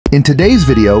In today's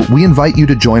video, we invite you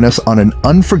to join us on an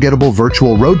unforgettable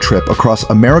virtual road trip across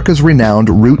America's renowned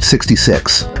Route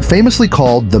 66, famously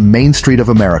called the Main Street of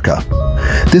America.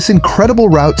 This incredible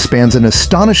route spans an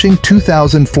astonishing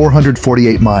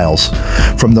 2,448 miles,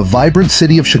 from the vibrant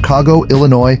city of Chicago,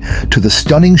 Illinois, to the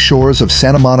stunning shores of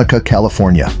Santa Monica,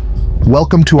 California.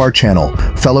 Welcome to our channel,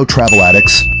 fellow travel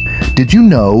addicts. Did you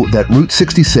know that Route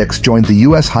 66 joined the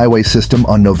U.S. highway system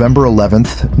on November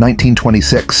 11th,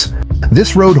 1926?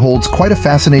 This road holds quite a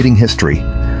fascinating history.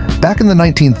 Back in the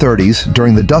 1930s,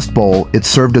 during the Dust Bowl, it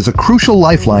served as a crucial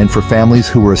lifeline for families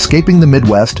who were escaping the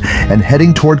Midwest and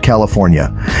heading toward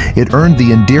California. It earned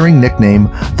the endearing nickname,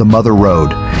 the Mother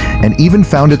Road, and even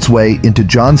found its way into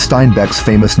John Steinbeck's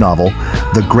famous novel,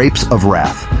 The Grapes of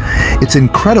Wrath. It's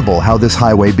incredible how this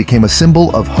highway became a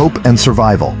symbol of hope and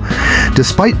survival.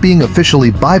 Despite being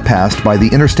officially bypassed by the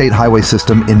interstate highway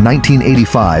system in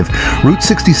 1985, Route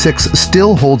 66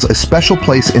 still holds a special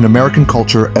place in American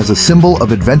culture as a symbol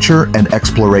of adventure and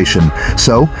exploration.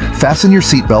 So, fasten your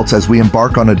seatbelts as we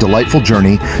embark on a delightful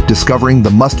journey, discovering the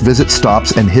must-visit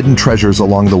stops and hidden treasures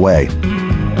along the way.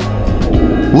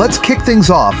 Let's kick things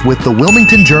off with the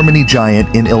Wilmington Germany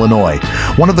Giant in Illinois.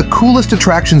 One of the coolest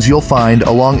attractions you'll find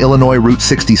along Illinois Route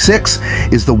 66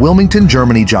 is the Wilmington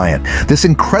Germany Giant. This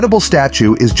incredible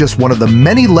statue is just one of the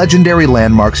many legendary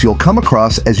landmarks you'll come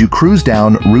across as you cruise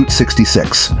down Route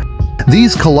 66.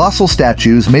 These colossal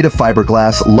statues, made of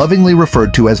fiberglass, lovingly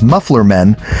referred to as muffler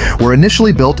men, were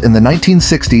initially built in the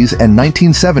 1960s and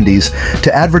 1970s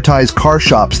to advertise car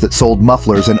shops that sold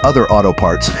mufflers and other auto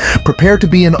parts. Prepare to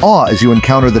be in awe as you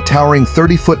encounter the towering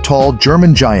 30-foot-tall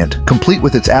German giant, complete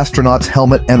with its astronaut's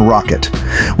helmet and rocket.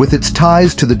 With its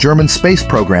ties to the German space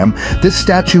program, this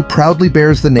statue proudly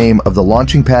bears the name of the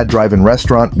Launching Pad Drive-In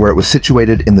restaurant where it was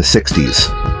situated in the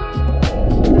 60s.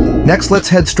 Next, let's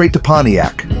head straight to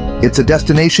Pontiac. It's a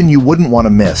destination you wouldn't want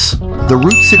to miss. The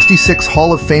Route 66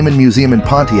 Hall of Fame and Museum in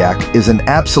Pontiac is an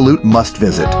absolute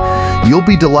must-visit. You'll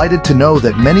be delighted to know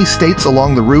that many states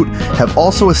along the route have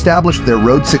also established their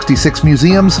Road 66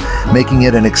 museums, making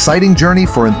it an exciting journey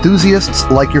for enthusiasts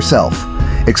like yourself.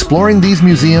 Exploring these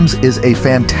museums is a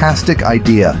fantastic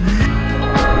idea.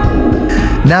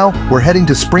 Now, we're heading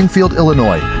to Springfield,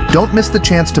 Illinois. Don't miss the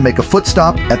chance to make a foot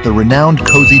stop at the renowned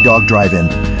Cozy Dog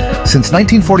Drive-In. Since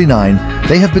 1949,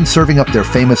 they have been serving up their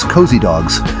famous Cozy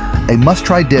Dogs, a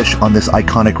must-try dish on this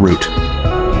iconic route.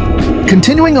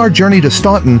 Continuing our journey to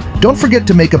Staunton, don't forget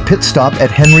to make a pit stop at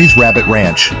Henry's Rabbit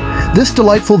Ranch. This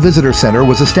delightful visitor center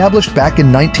was established back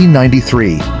in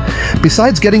 1993.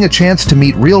 Besides getting a chance to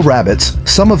meet real rabbits,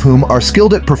 some of whom are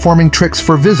skilled at performing tricks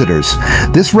for visitors,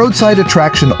 this roadside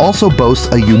attraction also boasts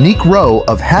a unique row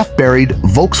of half-buried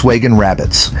Volkswagen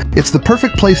rabbits. It's the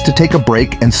perfect place to take a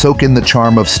break and soak in the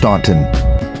charm of Staunton.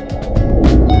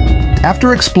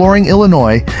 After exploring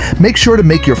Illinois, make sure to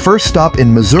make your first stop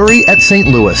in Missouri at St.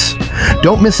 Louis.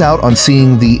 Don't miss out on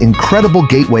seeing the incredible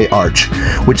Gateway Arch,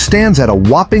 which stands at a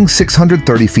whopping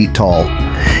 630 feet tall.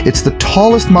 It's the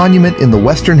tallest monument in the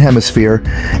Western Hemisphere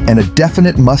and a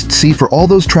definite must-see for all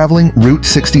those traveling Route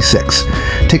 66.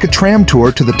 Take a tram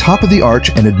tour to the top of the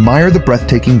arch and admire the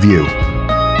breathtaking view.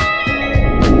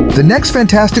 The next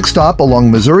fantastic stop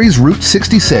along Missouri's Route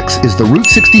 66 is the Route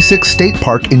 66 State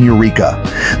Park in Eureka.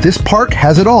 This park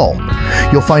has it all.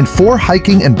 You'll find 4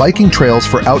 hiking and biking trails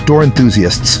for outdoor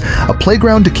enthusiasts, a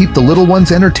playground to keep the little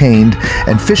ones entertained,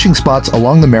 and fishing spots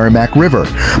along the Merrimack River.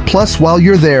 Plus, while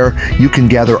you're there, you can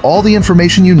gather all the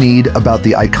information you need about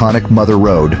the iconic Mother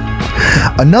Road.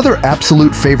 Another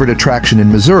absolute favorite attraction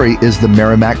in Missouri is the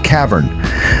Merrimack Cavern.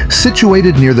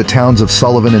 Situated near the towns of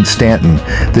Sullivan and Stanton,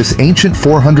 this ancient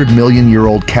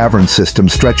 400-million-year-old cavern system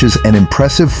stretches an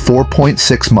impressive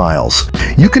 4.6 miles.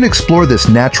 You can explore this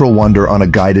natural wonder on a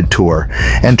guided tour,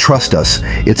 and trust us,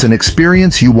 it's an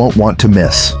experience you won't want to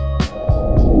miss.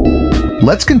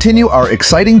 Let's continue our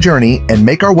exciting journey and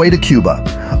make our way to Cuba,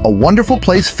 a wonderful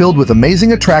place filled with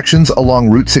amazing attractions along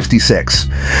Route 66.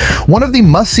 One of the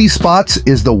must-see spots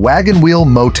is the Wagon Wheel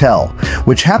Motel,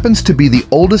 which happens to be the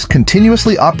oldest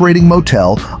continuously operating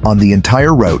motel on the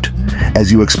entire route.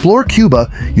 As you explore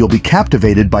Cuba, you'll be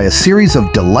captivated by a series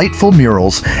of delightful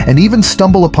murals and even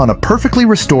stumble upon a perfectly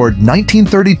restored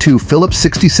 1932 Phillips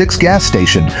 66 gas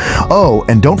station. Oh,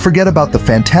 and don't forget about the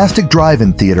fantastic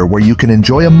drive-in theater where you can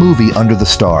enjoy a movie under the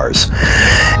stars.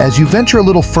 As you venture a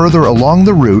little further along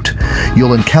the route,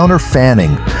 you'll encounter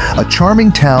Fanning, a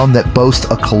charming town that boasts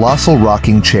a colossal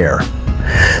rocking chair.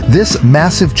 This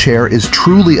massive chair is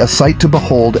truly a sight to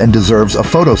behold and deserves a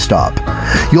photo stop.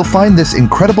 You'll find this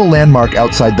incredible landmark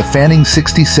outside the Fanning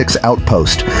 66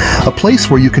 Outpost, a place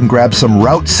where you can grab some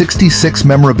Route 66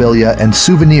 memorabilia and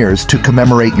souvenirs to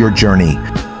commemorate your journey.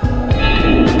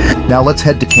 Now let's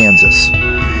head to Kansas.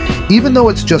 Even though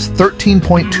it's just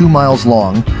 13.2 miles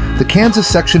long, the Kansas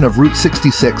section of Route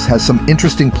 66 has some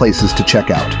interesting places to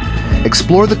check out.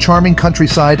 Explore the charming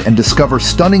countryside and discover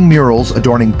stunning murals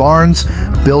adorning barns,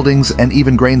 buildings, and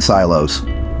even grain silos.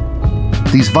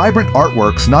 These vibrant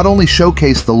artworks not only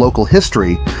showcase the local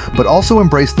history, but also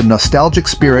embrace the nostalgic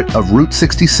spirit of Route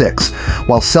 66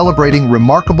 while celebrating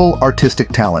remarkable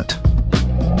artistic talent.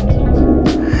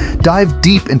 Dive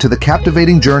deep into the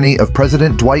captivating journey of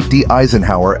President Dwight D.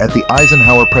 Eisenhower at the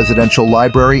Eisenhower Presidential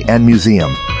Library and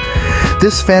Museum.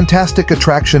 This fantastic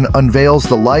attraction unveils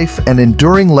the life and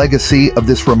enduring legacy of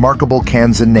this remarkable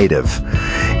Kansan native.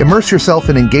 Immerse yourself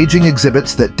in engaging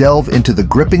exhibits that delve into the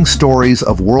gripping stories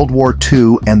of World War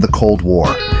II and the Cold War.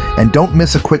 And don't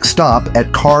miss a quick stop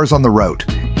at Cars on the Road.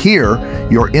 Here,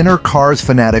 your inner Cars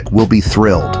fanatic will be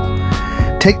thrilled.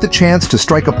 Take the chance to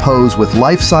strike a pose with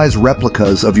life-size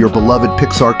replicas of your beloved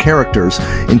Pixar characters,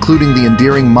 including the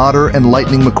endearing Mater and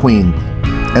Lightning McQueen.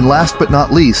 And last but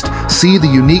not least, see the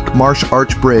unique Marsh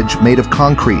Arch Bridge made of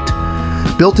concrete.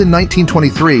 Built in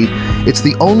 1923, it's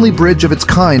the only bridge of its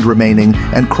kind remaining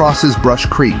and crosses Brush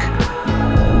Creek.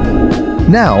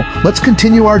 Now, let's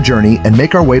continue our journey and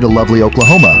make our way to lovely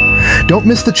Oklahoma. Don't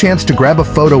miss the chance to grab a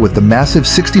photo with the massive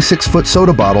 66-foot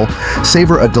soda bottle,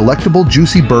 savor a delectable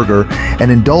juicy burger,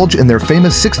 and indulge in their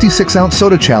famous 66-ounce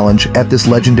soda challenge at this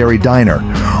legendary diner.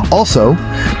 Also,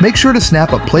 make sure to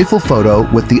snap a playful photo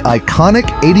with the iconic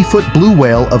 80-foot blue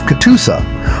whale of Catoosa,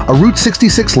 a Route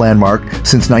 66 landmark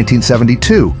since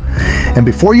 1972. And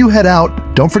before you head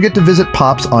out, don't forget to visit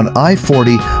Pops on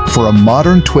I-40 for a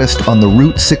modern twist on the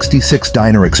Route 66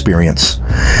 diner experience.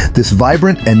 This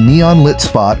vibrant and neon-lit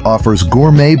spot offers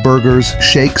gourmet burgers,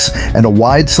 shakes, and a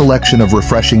wide selection of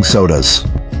refreshing sodas.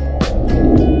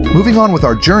 Moving on with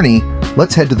our journey,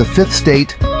 let's head to the fifth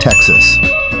state, Texas.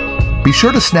 Be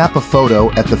sure to snap a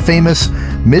photo at the famous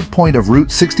midpoint of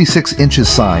Route 66 inches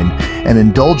sign and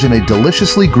indulge in a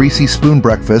deliciously greasy spoon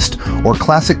breakfast or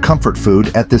classic comfort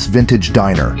food at this vintage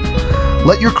diner.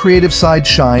 Let your creative side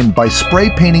shine by spray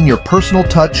painting your personal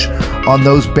touch on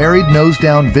those buried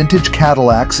nose-down vintage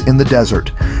Cadillacs in the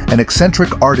desert, an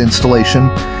eccentric art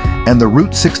installation, and the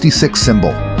Route 66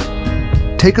 symbol.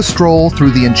 Take a stroll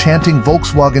through the enchanting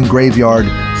Volkswagen graveyard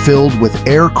filled with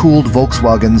air-cooled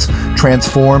Volkswagens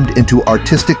transformed into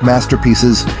artistic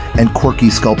masterpieces and quirky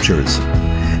sculptures.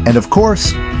 And of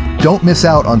course, don't miss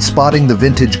out on spotting the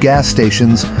vintage gas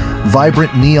stations,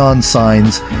 vibrant neon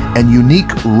signs, and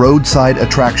unique roadside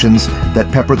attractions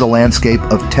that pepper the landscape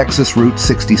of Texas Route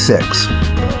 66.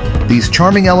 These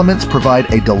charming elements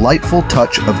provide a delightful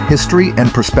touch of history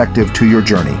and perspective to your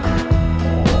journey.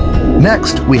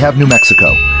 Next, we have New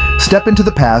Mexico. Step into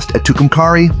the past at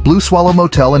Tucumcari Blue Swallow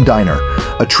Motel and Diner,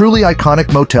 a truly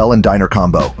iconic motel and diner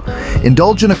combo.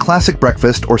 Indulge in a classic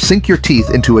breakfast or sink your teeth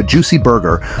into a juicy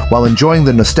burger while enjoying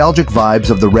the nostalgic vibes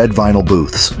of the red vinyl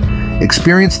booths.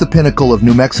 Experience the pinnacle of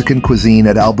New Mexican cuisine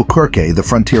at Albuquerque, the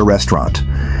Frontier Restaurant.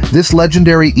 This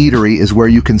legendary eatery is where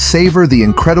you can savor the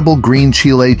incredible green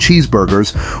chile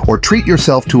cheeseburgers or treat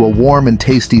yourself to a warm and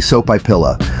tasty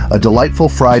sopaipilla, a delightful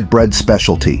fried bread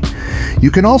specialty. You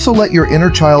can also let your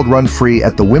inner child run free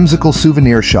at the whimsical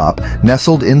souvenir shop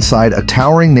nestled inside a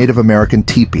towering Native American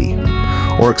teepee.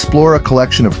 Or explore a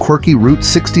collection of quirky Route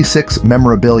 66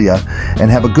 memorabilia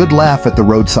and have a good laugh at the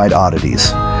roadside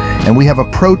oddities. And we have a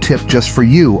pro tip just for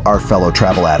you, our fellow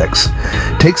travel addicts.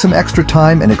 Take some extra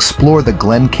time and explore the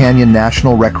Glen Canyon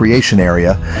National Recreation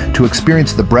Area to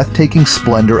experience the breathtaking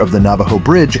splendor of the Navajo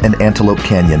Bridge and Antelope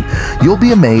Canyon. You'll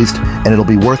be amazed, and it'll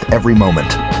be worth every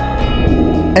moment.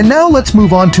 And now let's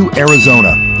move on to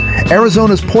Arizona.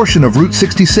 Arizona's portion of Route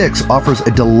 66 offers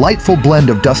a delightful blend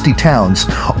of dusty towns,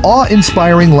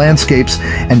 awe-inspiring landscapes,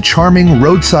 and charming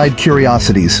roadside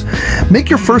curiosities. Make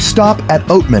your first stop at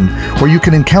Oatman, where you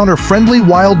can encounter friendly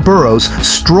wild burros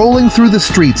strolling through the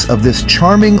streets of this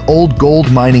charming old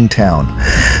gold mining town.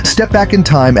 Step back in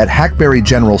time at Hackberry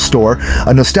General Store,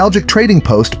 a nostalgic trading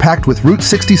post packed with Route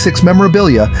 66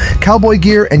 memorabilia, cowboy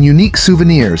gear, and unique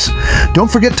souvenirs.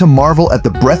 Don't forget to marvel at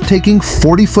the breathtaking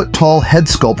 40-foot-tall head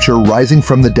sculpture rising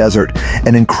from the desert,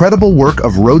 an incredible work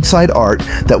of roadside art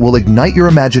that will ignite your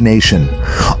imagination.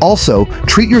 Also,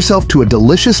 treat yourself to a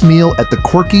delicious meal at the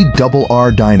quirky Double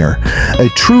R Diner, a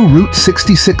true Route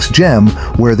 66 gem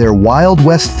where their Wild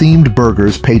West-themed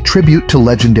burgers pay tribute to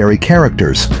legendary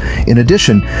characters. In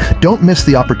addition, don't miss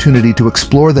the opportunity to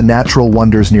explore the natural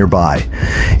wonders nearby,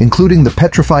 including the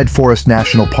Petrified Forest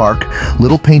National Park,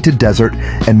 Little Painted Desert,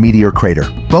 and Meteor Crater.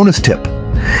 Bonus tip: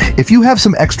 if you have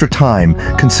some extra time,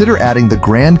 consider adding the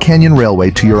Grand Canyon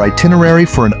Railway to your itinerary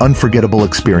for an unforgettable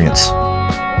experience.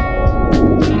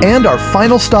 And our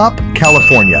final stop,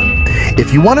 California.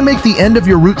 If you want to make the end of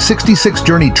your Route 66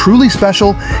 journey truly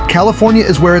special, California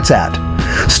is where it's at.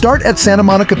 Start at Santa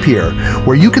Monica Pier,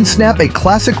 where you can snap a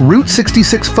classic Route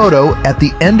 66 photo at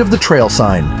the end of the trail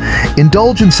sign.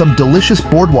 Indulge in some delicious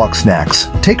boardwalk snacks,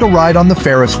 take a ride on the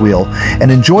Ferris wheel,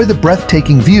 and enjoy the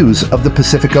breathtaking views of the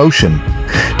Pacific Ocean.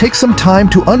 Take some time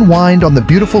to unwind on the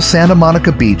beautiful Santa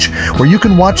Monica Beach, where you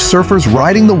can watch surfers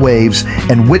riding the waves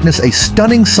and witness a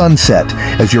stunning sunset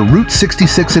as your Route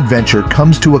 66 adventure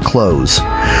comes to a close.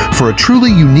 For a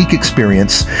truly unique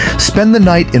experience, spend the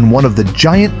night in one of the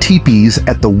giant teepees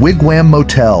at the Wigwam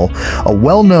Motel, a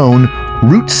well-known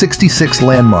Route 66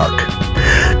 landmark.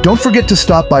 Don't forget to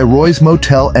stop by Roy's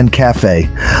Motel and Cafe,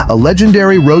 a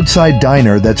legendary roadside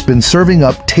diner that's been serving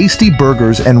up tasty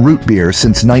burgers and root beer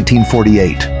since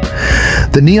 1948.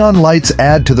 The neon lights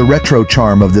add to the retro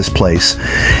charm of this place,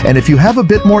 and if you have a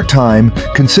bit more time,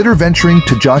 consider venturing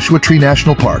to Joshua Tree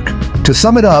National Park. To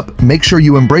sum it up, make sure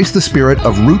you embrace the spirit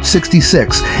of Route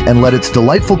 66 and let its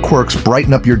delightful quirks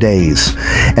brighten up your days.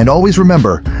 And always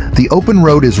remember, the open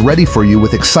road is ready for you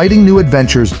with exciting new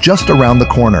adventures just around the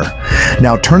corner.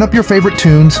 Now turn up your favorite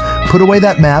tunes, put away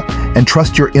that map, and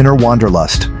trust your inner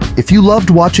wanderlust. If you loved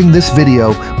watching this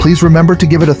video, please remember to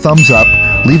give it a thumbs up,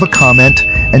 leave a comment,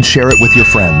 and share it with your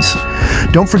friends.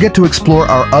 Don't forget to explore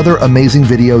our other amazing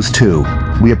videos too.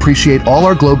 We appreciate all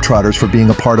our Globetrotters for being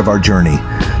a part of our journey.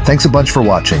 Thanks a bunch for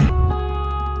watching.